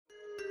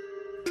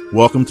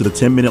Welcome to the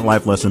 10-Minute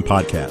Life Lesson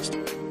Podcast.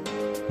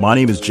 My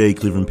name is Jay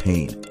Cleveland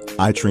Payne.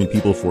 I train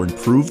people for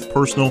improved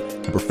personal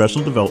and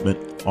professional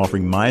development,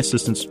 offering my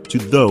assistance to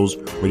those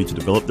ready to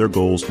develop their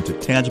goals into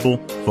tangible,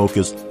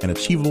 focused, and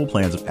achievable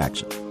plans of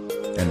action.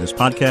 And this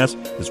podcast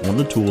is one of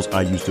the tools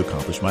I use to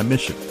accomplish my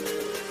mission.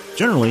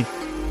 Generally,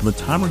 when the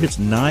timer hits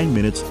 9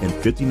 minutes and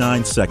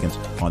 59 seconds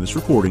on this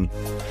recording,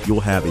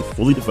 you'll have a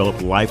fully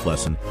developed life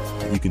lesson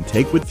that you can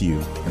take with you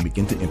and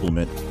begin to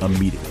implement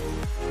immediately.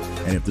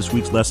 And if this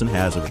week's lesson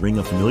has a ring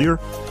of familiar,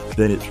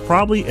 then it's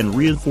probably a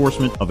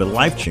reinforcement of a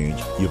life change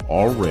you've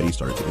already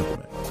started to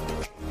implement.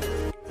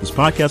 This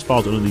podcast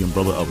falls under the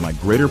umbrella of my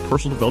greater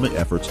personal development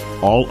efforts,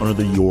 all under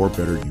the Your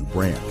Better You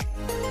brand.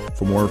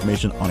 For more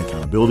information on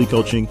accountability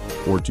coaching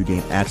or to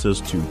gain access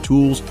to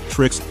tools,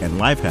 tricks, and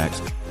life hacks,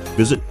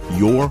 visit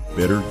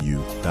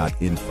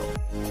yourbetteryou.info.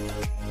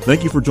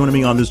 Thank you for joining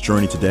me on this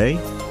journey today.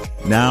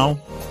 Now,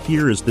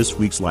 here is this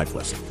week's life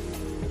lesson.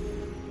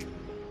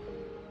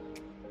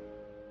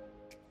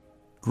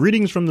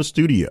 Greetings from the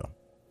studio.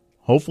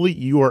 Hopefully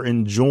you are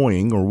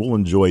enjoying or will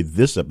enjoy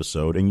this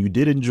episode, and you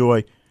did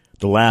enjoy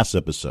the last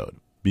episode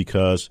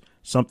because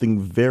something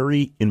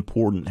very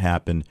important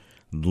happened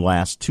in the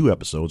last two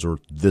episodes, or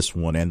this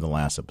one and the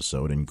last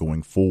episode, and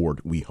going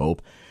forward, we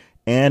hope,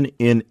 and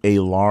in a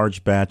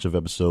large batch of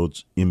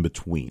episodes in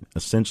between,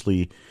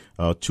 essentially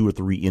 2 or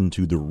 3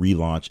 into the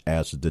relaunch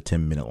as the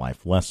 10-Minute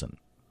Life Lesson.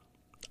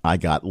 I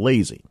got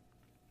lazy.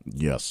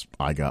 Yes,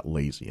 I got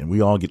lazy, and we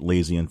all get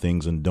lazy on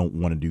things and don't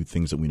want to do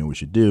things that we know we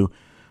should do.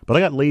 But I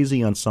got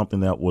lazy on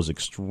something that was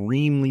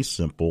extremely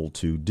simple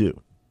to do.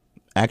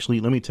 Actually,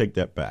 let me take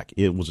that back.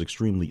 It was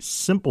extremely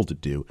simple to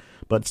do,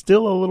 but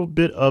still a little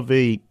bit of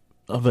a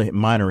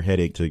minor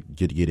headache to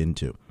get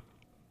into.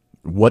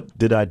 What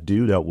did I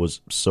do that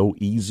was so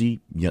easy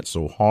yet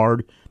so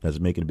hard that's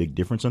making a big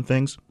difference on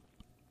things?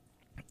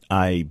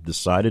 I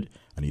decided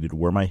I needed to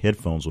wear my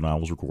headphones when I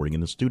was recording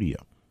in the studio.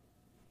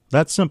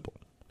 That's simple.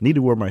 I needed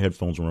to wear my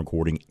headphones when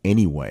recording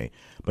anyway,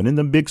 but in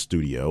the big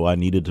studio, I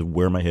needed to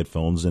wear my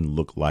headphones and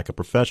look like a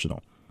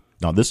professional.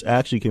 Now, this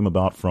actually came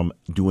about from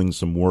doing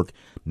some work.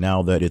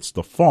 Now that it's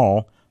the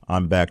fall,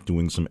 I'm back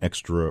doing some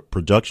extra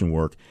production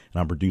work, and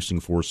I'm producing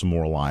for some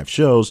more live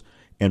shows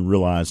and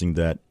realizing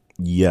that,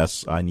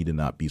 yes, I need to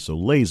not be so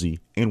lazy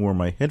and wear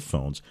my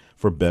headphones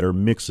for better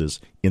mixes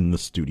in the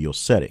studio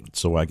setting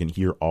so I can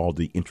hear all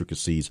the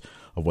intricacies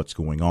of what's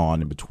going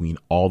on in between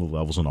all the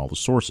levels and all the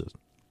sources.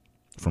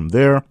 From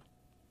there,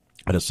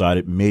 I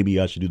decided maybe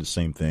I should do the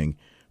same thing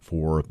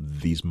for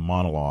these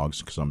monologues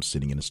because I'm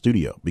sitting in a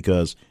studio.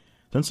 Because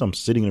since I'm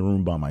sitting in a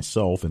room by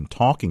myself and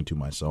talking to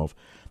myself,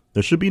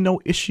 there should be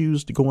no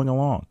issues going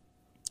along.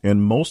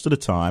 And most of the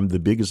time, the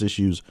biggest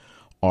issues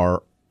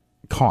are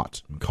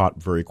caught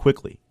very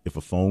quickly. If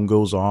a phone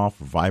goes off,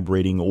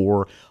 vibrating,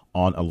 or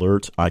on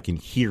alert, I can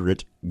hear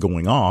it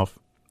going off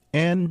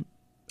and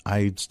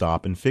I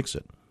stop and fix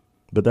it.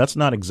 But that's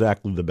not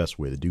exactly the best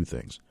way to do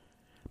things.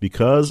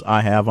 Because I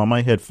have on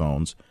my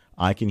headphones,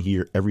 I can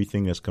hear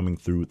everything that's coming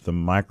through the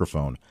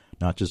microphone,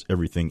 not just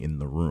everything in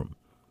the room.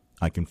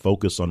 I can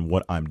focus on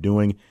what I'm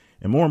doing,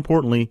 and more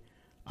importantly,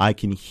 I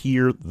can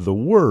hear the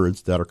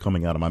words that are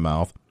coming out of my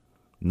mouth,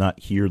 not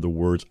hear the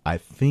words I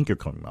think are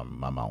coming out of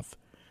my mouth,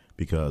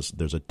 because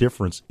there's a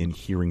difference in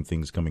hearing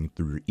things coming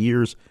through your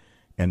ears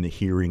and the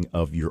hearing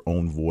of your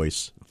own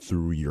voice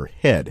through your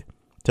head.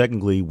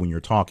 Technically, when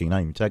you're talking,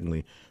 not even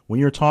technically, when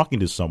you're talking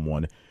to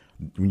someone,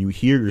 when you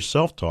hear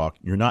yourself talk,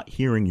 you're not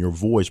hearing your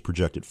voice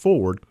projected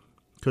forward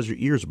because your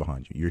ears are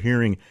behind you. You're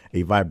hearing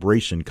a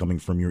vibration coming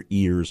from your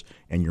ears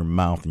and your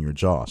mouth and your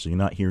jaw. So you're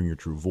not hearing your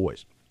true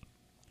voice.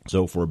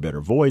 So for a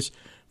better voice,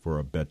 for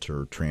a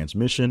better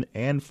transmission,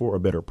 and for a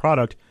better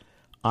product,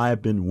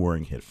 I've been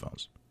wearing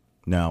headphones.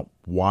 Now,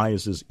 why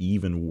is this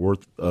even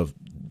worth of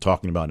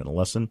talking about in a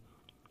lesson?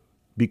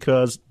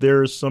 Because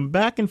there's some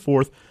back and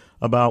forth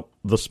about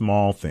the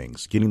small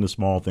things, getting the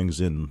small things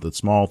in. The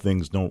small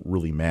things don't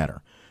really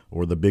matter,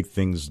 or the big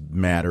things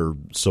matter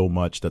so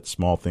much that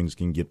small things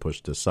can get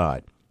pushed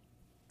aside.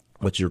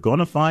 What you're going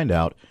to find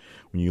out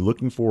when you're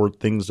looking for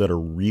things that are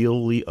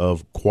really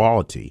of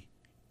quality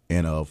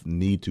and of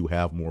need to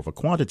have more of a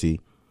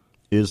quantity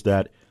is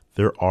that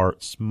there are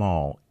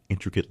small,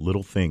 intricate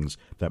little things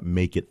that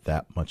make it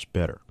that much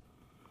better.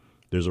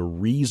 There's a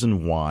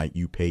reason why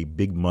you pay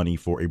big money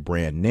for a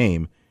brand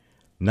name,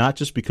 not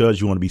just because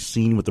you want to be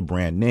seen with the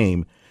brand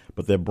name,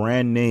 but that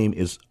brand name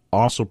is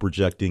also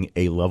projecting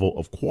a level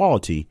of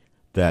quality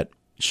that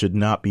should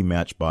not be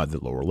matched by the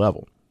lower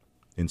level.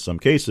 In some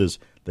cases,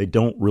 they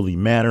don't really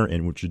matter,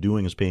 and what you're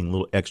doing is paying a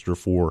little extra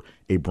for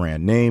a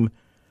brand name,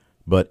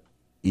 but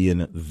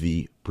in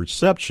the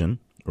perception,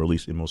 or at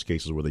least in most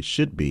cases where they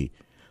should be,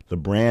 the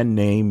brand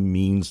name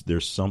means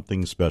there's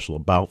something special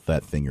about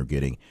that thing you're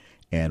getting,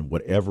 and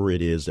whatever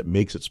it is that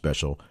makes it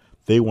special,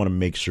 they want to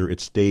make sure it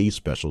stays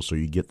special so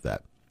you get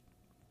that.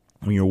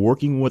 When you're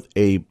working with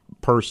a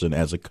person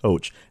as a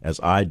coach, as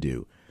I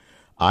do,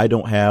 I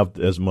don't have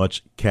as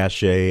much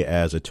cachet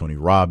as a Tony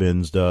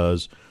Robbins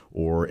does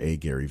or a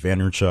Gary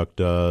Vaynerchuk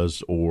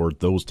does or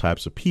those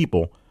types of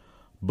people,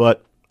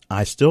 but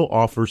I still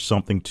offer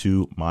something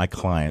to my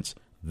clients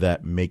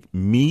that make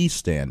me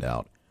stand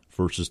out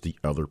versus the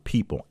other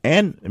people.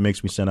 And it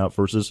makes me stand out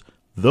versus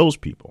those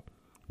people.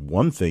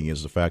 One thing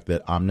is the fact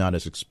that I'm not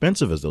as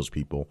expensive as those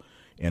people,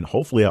 and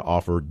hopefully I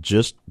offer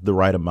just the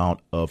right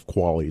amount of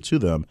quality to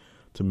them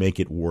to make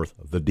it worth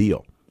the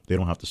deal. They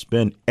don't have to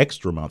spend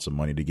extra amounts of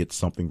money to get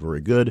something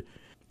very good,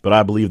 but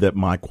I believe that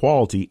my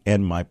quality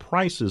and my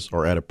prices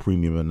are at a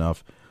premium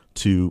enough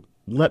to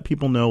let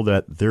people know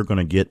that they're going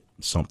to get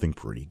something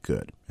pretty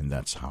good, and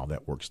that's how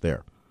that works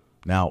there.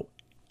 Now,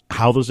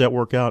 how does that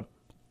work out?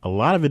 A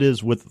lot of it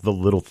is with the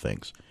little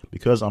things.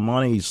 Because I'm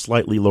on a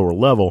slightly lower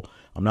level,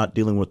 I'm not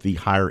dealing with the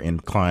higher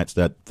end clients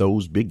that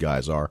those big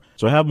guys are.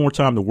 So I have more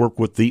time to work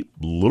with the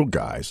little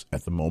guys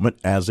at the moment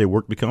as they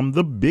work to become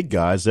the big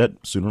guys that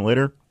sooner or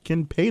later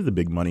can pay the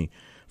big money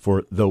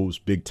for those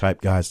big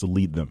type guys to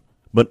lead them.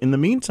 But in the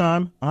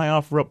meantime, I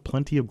offer up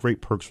plenty of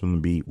great perks for them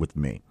to be with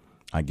me.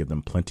 I give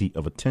them plenty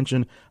of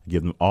attention. I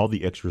give them all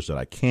the extras that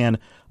I can.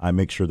 I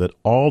make sure that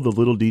all the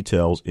little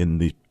details in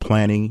the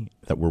planning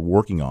that we're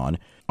working on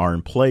are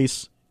in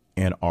place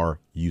and are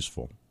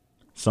useful.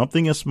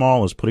 Something as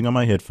small as putting on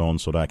my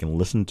headphones so that I can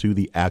listen to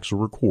the actual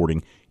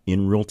recording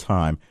in real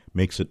time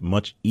makes it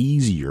much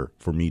easier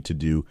for me to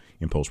do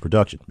in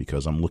post-production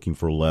because I'm looking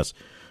for less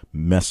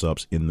mess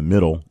ups in the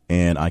middle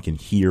and I can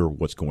hear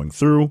what's going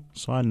through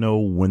so I know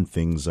when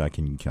things I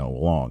can go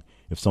along.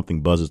 If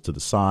something buzzes to the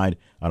side,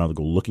 I don't have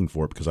to go looking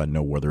for it because I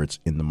know whether it's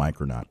in the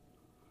mic or not.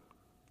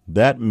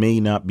 That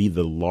may not be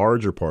the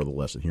larger part of the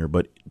lesson here,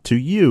 but to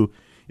you,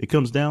 it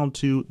comes down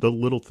to the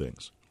little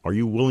things. Are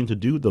you willing to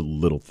do the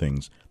little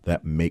things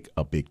that make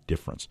a big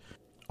difference?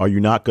 Are you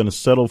not going to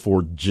settle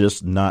for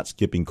just not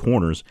skipping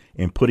corners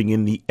and putting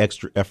in the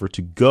extra effort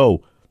to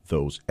go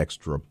those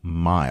extra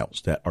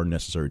miles that are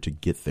necessary to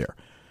get there?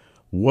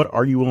 What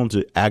are you willing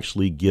to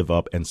actually give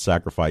up and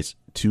sacrifice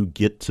to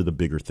get to the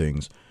bigger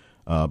things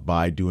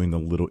by doing the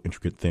little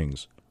intricate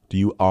things? Do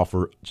you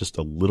offer just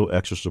a little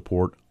extra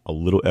support, a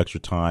little extra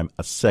time,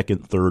 a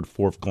second, third,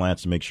 fourth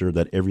glance to make sure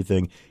that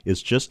everything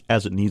is just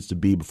as it needs to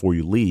be before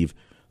you leave,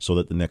 so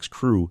that the next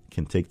crew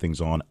can take things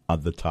on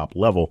at the top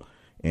level?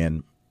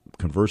 And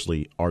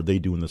conversely, are they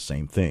doing the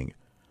same thing?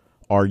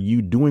 Are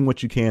you doing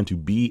what you can to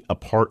be a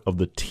part of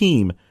the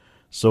team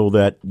so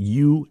that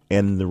you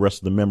and the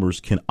rest of the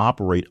members can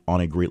operate on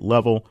a great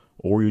level,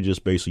 or are you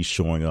just basically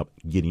showing up,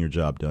 getting your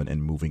job done,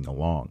 and moving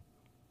along?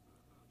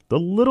 The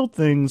little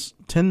things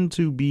tend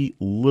to be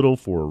little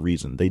for a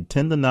reason. They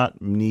tend to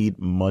not need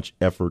much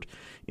effort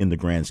in the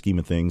grand scheme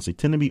of things. They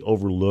tend to be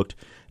overlooked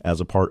as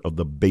a part of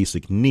the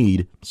basic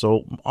need.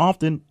 So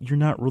often you're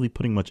not really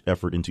putting much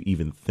effort into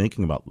even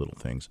thinking about little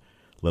things,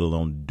 let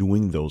alone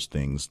doing those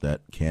things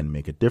that can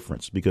make a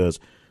difference. Because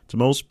to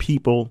most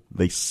people,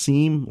 they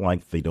seem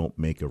like they don't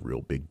make a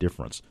real big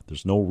difference.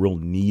 There's no real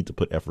need to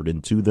put effort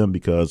into them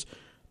because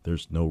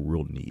there's no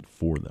real need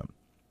for them.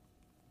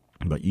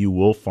 But you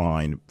will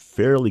find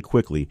fairly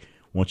quickly,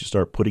 once you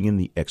start putting in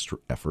the extra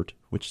effort,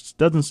 which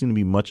doesn't seem to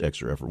be much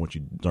extra effort once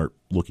you start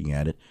looking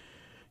at it,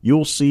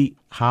 you'll see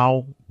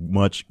how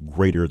much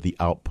greater the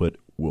output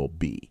will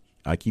be.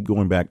 I keep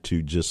going back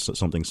to just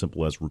something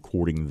simple as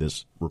recording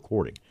this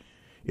recording.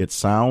 It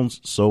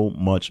sounds so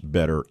much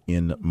better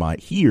in my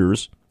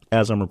ears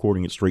as I'm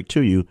recording it straight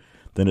to you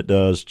than it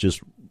does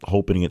just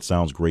hoping it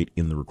sounds great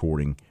in the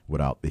recording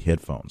without the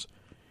headphones.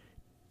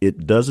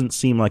 It doesn't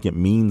seem like it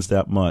means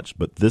that much,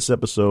 but this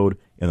episode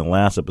and the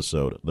last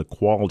episode, the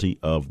quality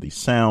of the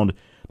sound,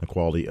 the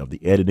quality of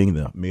the editing,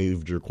 the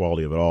major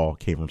quality of it all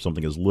came from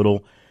something as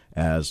little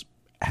as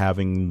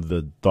having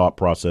the thought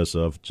process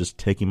of just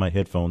taking my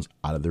headphones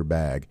out of their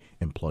bag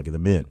and plugging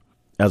them in,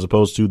 as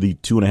opposed to the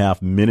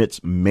 2.5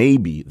 minutes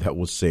maybe that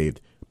was saved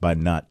by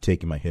not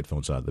taking my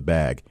headphones out of the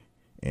bag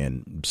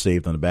and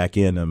saved on the back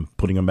end and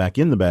putting them back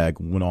in the bag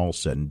when all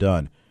said and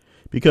done.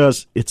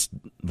 Because it's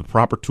the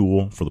proper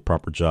tool for the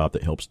proper job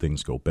that helps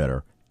things go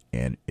better,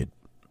 and it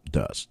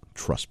does.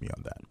 Trust me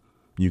on that.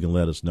 You can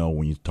let us know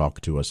when you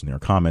talk to us in our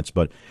comments,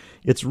 but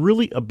it's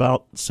really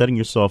about setting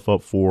yourself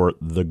up for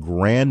the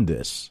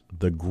grandest,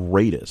 the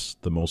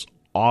greatest, the most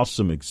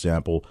awesome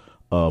example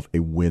of a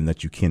win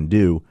that you can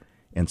do,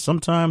 and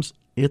sometimes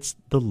it's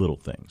the little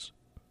things.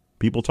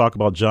 People talk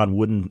about John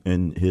Wooden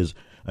and his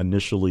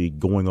initially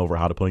going over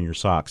how to put on your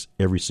socks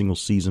every single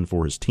season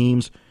for his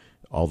teams.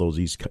 Although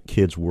these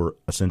kids were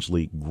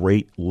essentially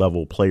great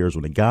level players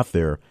when they got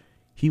there,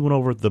 he went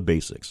over the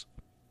basics,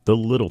 the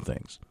little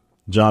things.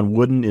 John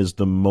Wooden is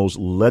the most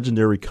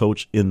legendary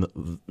coach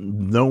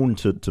known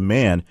to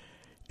man.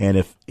 And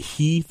if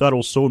he thought it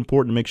was so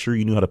important to make sure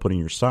you knew how to put in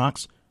your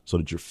socks so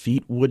that your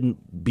feet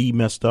wouldn't be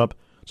messed up,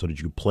 so that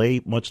you could play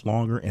much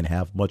longer and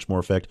have much more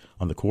effect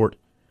on the court,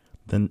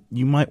 then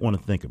you might want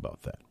to think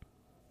about that.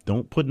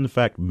 Don't put in the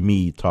fact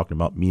me talking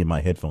about me and my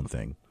headphone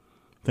thing.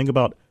 Think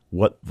about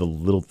what the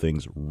little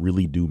things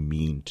really do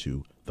mean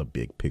to the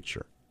big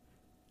picture.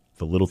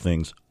 The little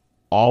things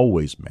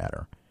always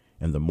matter,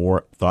 and the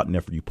more thought and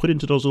effort you put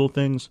into those little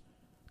things,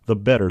 the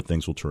better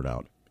things will turn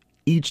out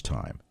each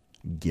time,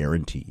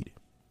 guaranteed.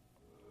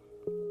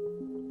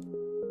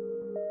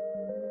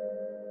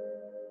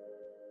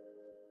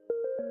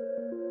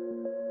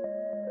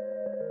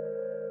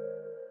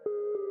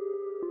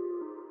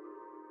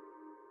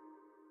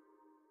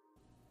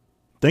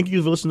 Thank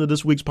you for listening to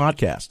this week's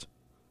podcast.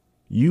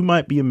 You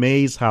might be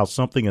amazed how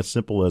something as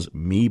simple as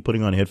me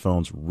putting on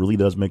headphones really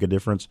does make a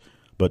difference,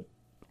 but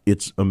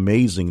it's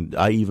amazing.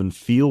 I even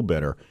feel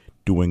better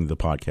doing the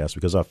podcast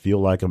because I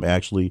feel like I'm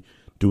actually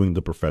doing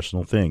the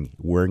professional thing,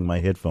 wearing my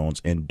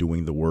headphones and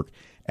doing the work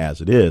as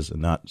it is and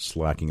not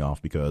slacking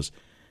off because,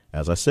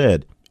 as I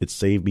said, it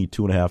saved me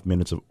 2.5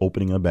 minutes of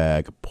opening a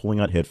bag, pulling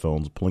out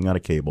headphones, pulling out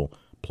a cable,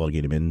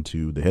 plugging them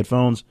into the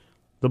headphones,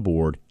 the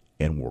board,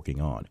 and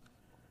working on.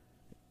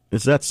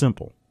 It's that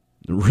simple.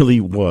 It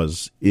really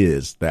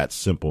is that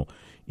simple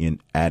in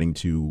adding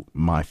to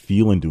my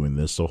feeling doing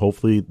this. So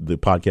hopefully the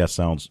podcast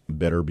sounds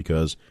better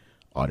because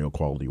audio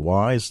quality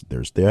wise,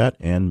 there's that.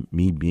 And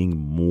me being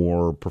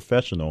more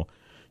professional,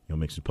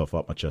 makes me puff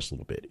up my chest a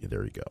little bit.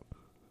 There you go.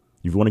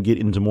 If you want to get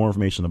into more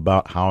information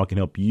about how I can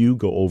help you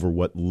go over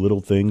what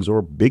little things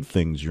or big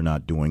things you're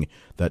not doing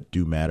that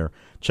do matter,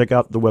 check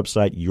out the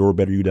website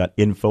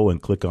yourbetteryou.info and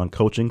click on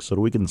coaching so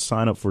that we can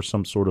sign up for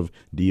some sort of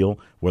deal,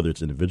 whether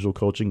it's individual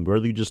coaching,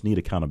 whether you just need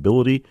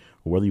accountability,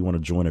 or whether you want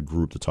to join a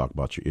group to talk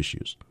about your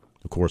issues.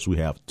 Of course, we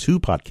have 2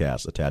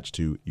 podcasts attached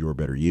to Your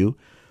Better You.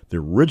 The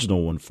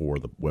original one for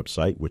the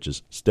website, which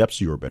is Steps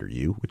to Your Better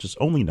You, which is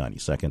only 90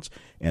 seconds.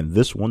 And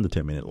this one, the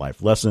 10-minute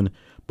life lesson,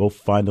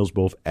 find those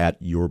both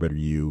at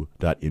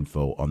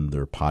yourbetteryou.info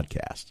under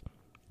podcast.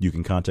 You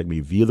can contact me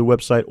via the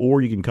website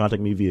or you can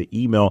contact me via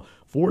email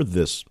for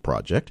this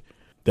project.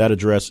 That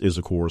address is,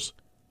 of course,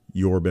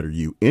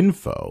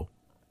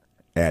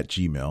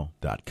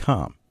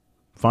 yourbetteryouinfo@gmail.com.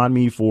 Find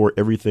me for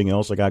everything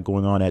else I got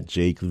going on at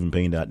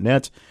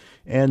jclevelandpayne.net.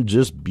 And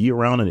just be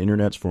around on the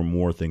internet for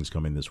more things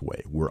coming this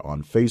way. We're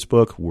on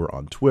Facebook. We're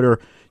on Twitter.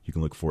 You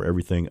can look for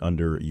everything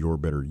under Your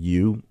Better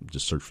You.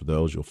 Just search for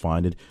those. You'll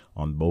find it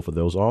on both of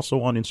those. Also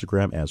on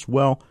Instagram as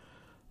well.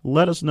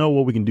 Let us know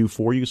what we can do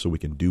for you so we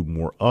can do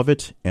more of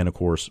it. And, of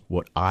course,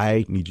 what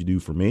I need you to do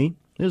for me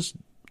is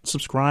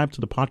subscribe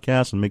to the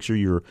podcast and make sure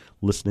you're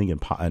listening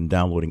and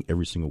downloading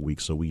every single week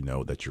so we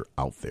know that you're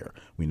out there.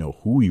 We know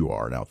who you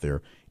are out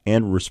there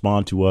and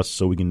respond to us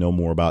so we can know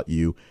more about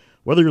you.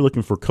 Whether you're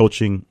looking for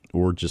coaching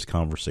or just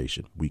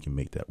conversation, we can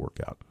make that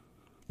work out.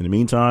 In the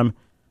meantime,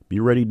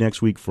 be ready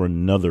next week for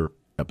another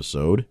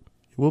episode.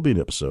 It will be an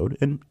episode,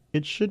 and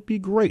it should be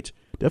great.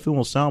 Definitely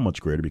won't sound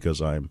much greater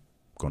because I'm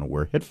going to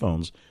wear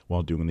headphones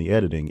while doing the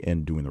editing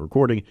and doing the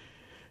recording.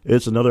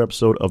 It's another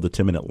episode of the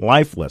 10-Minute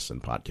Life Lesson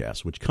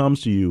podcast, which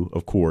comes to you,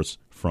 of course,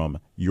 from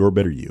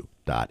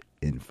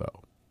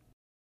yourbetteryou.info.